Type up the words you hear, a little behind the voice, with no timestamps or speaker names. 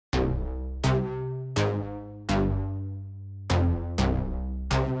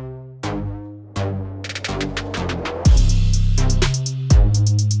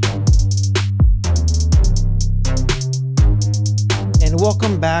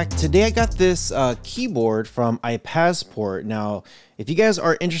back. Today I got this keyboard from iPazzPort. Now, if you guys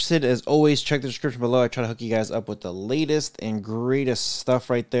are interested, as always, check the description below. I try to hook you guys up with the latest and greatest stuff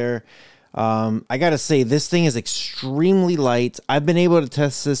right there. I gotta say, this thing is extremely light. I've been able to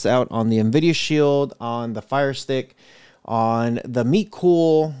test this out on the NVidia Shield, on the firestick, on the Meet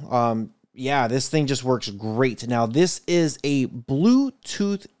Cool. Yeah, this thing just works great. Now, this is a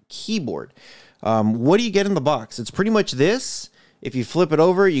Bluetooth keyboard. What do you get in the box? It's pretty much this. If you flip it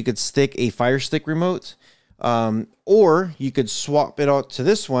over, you could stick a firestick remote, or you could swap it out to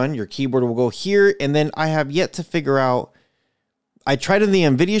this one. Your keyboard will go here, and then I have yet to figure out. I tried in the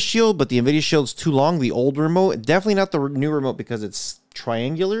NVidia Shield, but the NVidia Shield's too long, the old remote. Definitely not the new remote because it's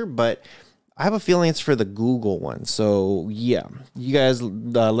triangular, but I have a feeling it's for the Google one. So yeah, you guys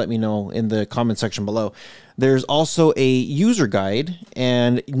let me know in the comment section below. There's also a user guide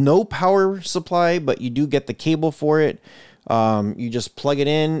and no power supply, but you do get the cable for it. You just plug it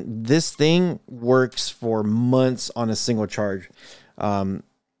in. This thing works for months on a single charge. And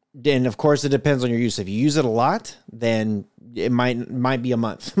of course, it depends on your use. If you use it a lot, then it might be a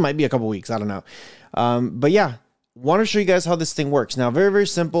month, might be a couple weeks. I don't know. But yeah, want to show you guys how this thing works. Now, very, very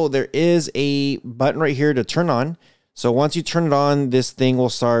simple. There is a button right here to turn on. So once you turn it on, this thing will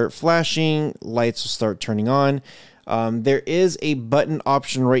start flashing. Lights will start turning on. There is a button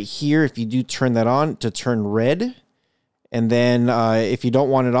option right here. If you do turn that on, to turn red. And then if you don't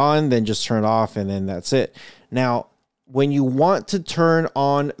want it on, then just turn it off, and then that's it. Now, when you want to turn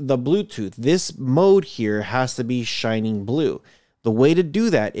on the Bluetooth, this mode here has to be shining blue. The way to do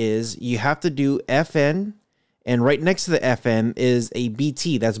that is you have to do FN, and right next to the FN is a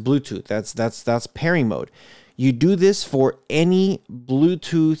BT. That's Bluetooth. That's pairing mode. You do this for any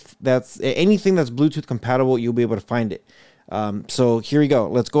Bluetooth, anything that's Bluetooth compatible, you'll be able to find it. So here we go.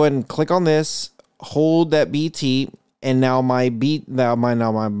 Let's go ahead and click on this, hold that BT, and now my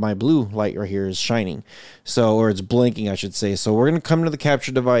blue light right here is shining. So, or it's blinking, I should say. So we're going to come to the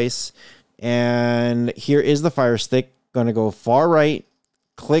capture device, and here is the Fire Stick. Going to go far right,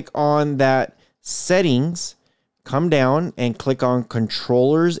 click on that settings, come down and click on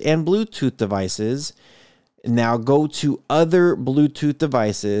controllers and Bluetooth devices. Now go to other Bluetooth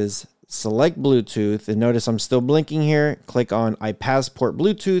devices, select Bluetooth, and notice I'm still blinking here. Click on iPazzPort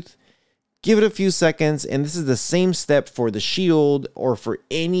Bluetooth. Give it a few seconds, and this is the same step for the Shield or for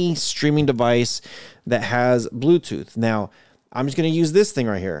any streaming device that has Bluetooth. Now, I'm just going to use this thing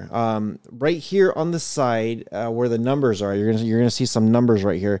right here. Right here on the side where the numbers are, you're gonna see some numbers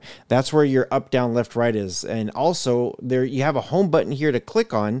right here. That's where your up, down, left, right is. And also, there you have a home button here to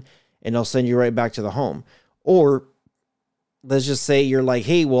click on, and it'll send you right back to the home. Or let's just say you're like,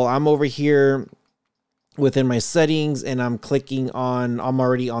 hey, well, I'm over here within my settings and I'm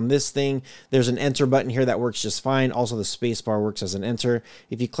already on this thing. There's an enter button here that works just fine. Also, the space bar works as an enter.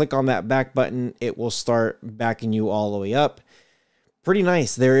 If you click on that back button, it will start backing you all the way up. Pretty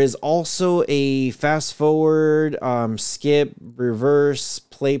nice. There is also a fast forward, skip, reverse,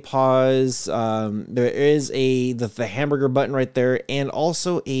 play, pause. There is the hamburger button right there, and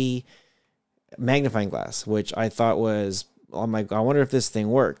also a magnifying glass, which I thought was, oh my God, I wonder if this thing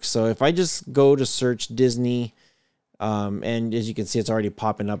works. So if I just go to search Disney, and as you can see, it's already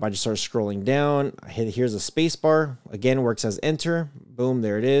popping up. I just start scrolling down. Here's a space bar. Again, works as enter. Boom,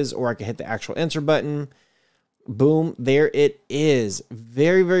 there it is. Or I can hit the actual enter button. Boom, there it is.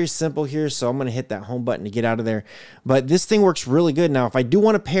 Very, very simple here. So I'm going to hit that home button to get out of there. But this thing works really good. Now, if I do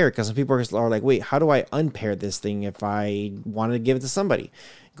want to pair it, because some people are like, wait, how do I unpair this thing if I wanted to give it to somebody?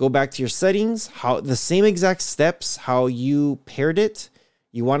 Go back to your settings, the same exact steps, how you paired it.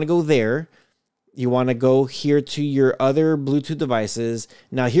 You want to go there. You want to go here to your other Bluetooth devices.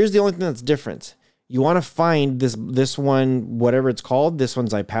 Now, here's the only thing that's different. You want to find this one, whatever it's called. This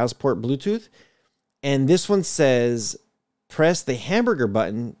one's iPazzPort Bluetooth. And this one says, press the hamburger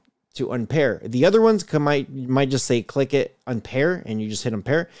button to unpair. The other ones might just say, click it, unpair, and you just hit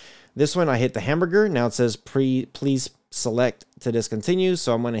unpair. This one, I hit the hamburger. Now it says, please select to discontinue.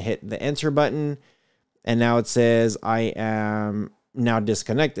 So I'm going to hit the enter button. And now it says, I am now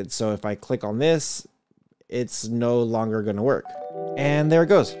disconnected. So if I click on this, it's no longer going to work. And there it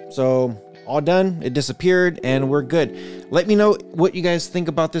goes. So all done. It disappeared and we're good. Let me know what you guys think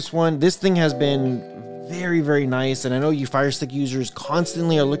about this one. This thing has been very, very nice. And I know you Fire Stick users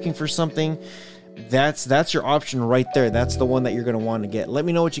constantly are looking for something. That's your option right there. That's the one that you're going to want to get. Let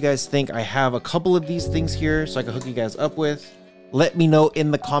me know what you guys think. I have a couple of these things here so I can hook you guys up with. Let me know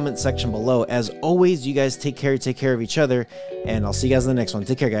in the comment section below. As always, you guys take care of each other, and I'll see you guys in the next one.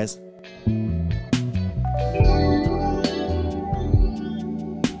 Take care, guys.